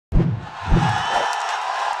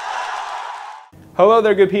Hello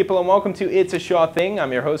there, good people, and welcome to It's a Shaw Thing.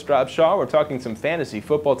 I'm your host, Rob Shaw. We're talking some fantasy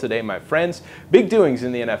football today, my friends. Big doings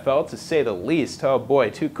in the NFL, to say the least. Oh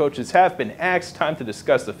boy, two coaches have been axed. Time to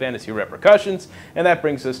discuss the fantasy repercussions, and that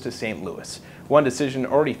brings us to St. Louis. One decision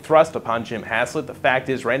already thrust upon Jim Haslett. The fact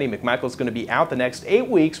is, Randy McMichael's going to be out the next 8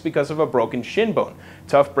 weeks because of a broken shin bone.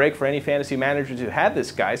 Tough break for any fantasy managers who had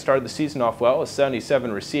this guy. Started the season off well with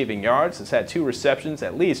 77 receiving yards. Has had 2 receptions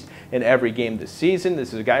at least in every game this season.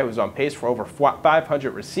 This is a guy who was on pace for over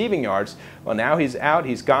 500 receiving yards. Well, now he's out.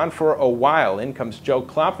 He's gone for a while. In comes Joe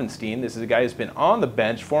Klopfenstein. This is a guy who's been on the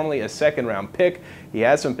bench, formerly a second-round pick. He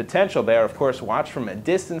has some potential there. Of course, watch from a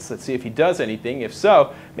distance. Let's see if he does anything. If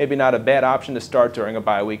so, maybe not a bad option to start during a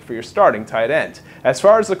bye week for your starting tight end. As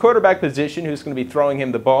far as the quarterback position, who's going to be throwing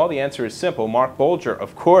him the ball, the answer is simple. Marc Bulger,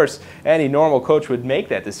 of course. Any normal coach would make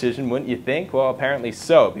that decision, wouldn't you think? Well, apparently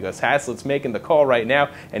so, because Haslett's making the call right now,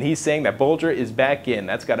 and he's saying that Bulger is back in.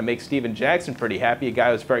 That's got to make Steven Jackson pretty happy, a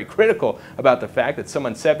guy who's very critical about the fact that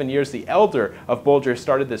someone 7 years the elder of Bulger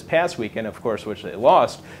started this past weekend, of course, which they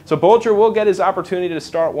lost. So Bulger will get his opportunity to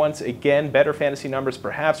start once again. Better fantasy numbers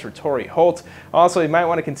perhaps for Torrey Holt. Also, you might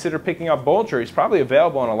want to consider picking up Bulger. He's probably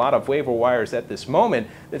available on a lot of waiver wires at this moment.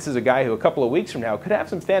 This is a guy who a couple of weeks from now could have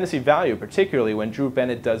some fantasy value, particularly when Drew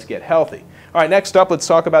Bennett does get healthy. All right, next up, let's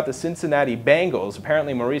talk about the Cincinnati Bengals.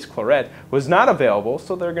 Apparently, Maurice Clarett was not available,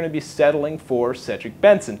 so they're going to be settling for Cedric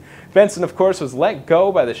Benson. Benson, of course, was let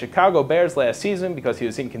go by the Chicago Bears last season because he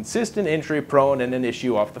was inconsistent, injury-prone, and an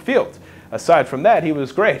issue off the field. Aside from that, he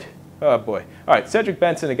was great. Oh boy. All right, Cedric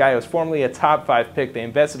Benson, a guy who was formerly a top 5 pick. They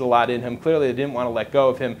invested a lot in him. Clearly, they didn't want to let go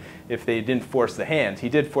of him if they didn't force the hand. He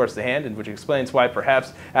did force the hand, which explains why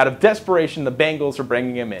perhaps out of desperation the Bengals are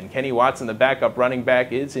bringing him in. Kenny Watson, the backup running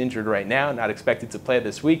back, is injured right now, not expected to play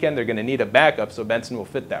this weekend. They're going to need a backup, so Benson will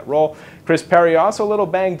fit that role. Chris Perry also a little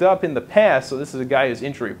banged up in the past, so this is a guy who's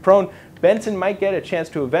injury prone. Benson might get a chance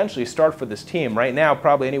to eventually start for this team. Right now,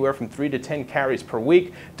 probably anywhere from 3 to 10 carries per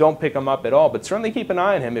week. Don't pick him up at all, but certainly keep an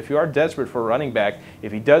eye on him if you are desperate for a running back.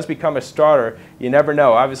 If he does become a starter, you never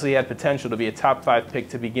know. Obviously, he had potential to be a top 5 pick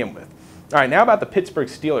to begin with. All right, now about the Pittsburgh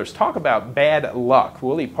Steelers. Talk about bad luck.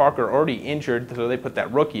 Willie Parker already injured, so they put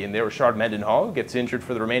that rookie in there. Rashard Mendenhall gets injured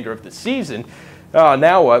for the remainder of the season.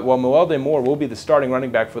 Now what? Well, Muelde Moore will be the starting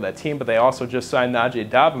running back for that team, but they also just signed Najee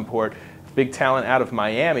Davenport. Big talent out of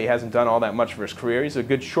Miami. Hasn't done all that much for his career. He's a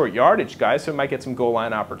good short yardage guy, so he might get some goal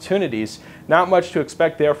line opportunities. Not much to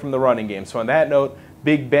expect there from the running game. So on that note,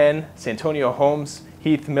 Big Ben, Santonio Holmes,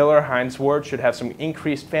 Heath Miller, Hines Ward should have some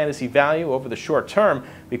increased fantasy value over the short term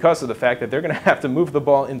because of the fact that they're going to have to move the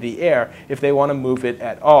ball in the air if they want to move it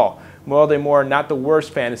at all. Muelde Moore, not the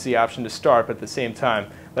worst fantasy option to start, but at the same time,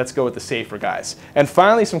 let's go with the safer guys. And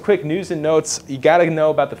finally, some quick news and notes. You got to know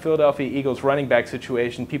about the Philadelphia Eagles running back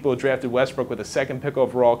situation. People who drafted Westbrook with a 2nd pick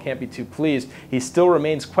overall can't be too pleased. He still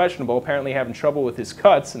remains questionable, apparently having trouble with his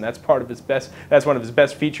cuts, and that's part of his best. That's one of his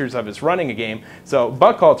best features of his running game. So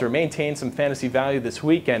Buckhalter maintains some fantasy value this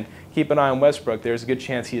weekend. Keep an eye on Westbrook. There's a good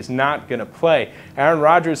chance he is not going to play. Aaron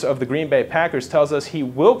Rodgers of the Green Bay Packers tells us he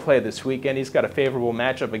will play this weekend. He's got a favorable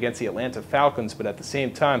matchup against the Atlanta Falcons, but at the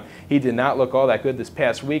same time, he did not look all that good this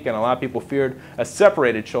past week, and a lot of people feared a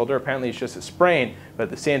separated shoulder. Apparently, it's just a sprain, but at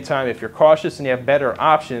the same time, if you're cautious and you have better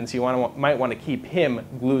options, you might want to keep him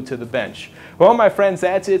glued to the bench. Well, my friends,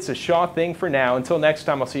 that's it. It's a Shaw Thing for now. Until next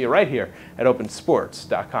time, I'll see you right here at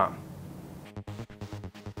opensports.com.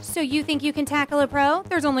 So you think you can tackle a pro?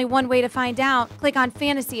 There's only one way to find out. Click on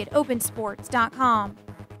Fantasy at opensports.com.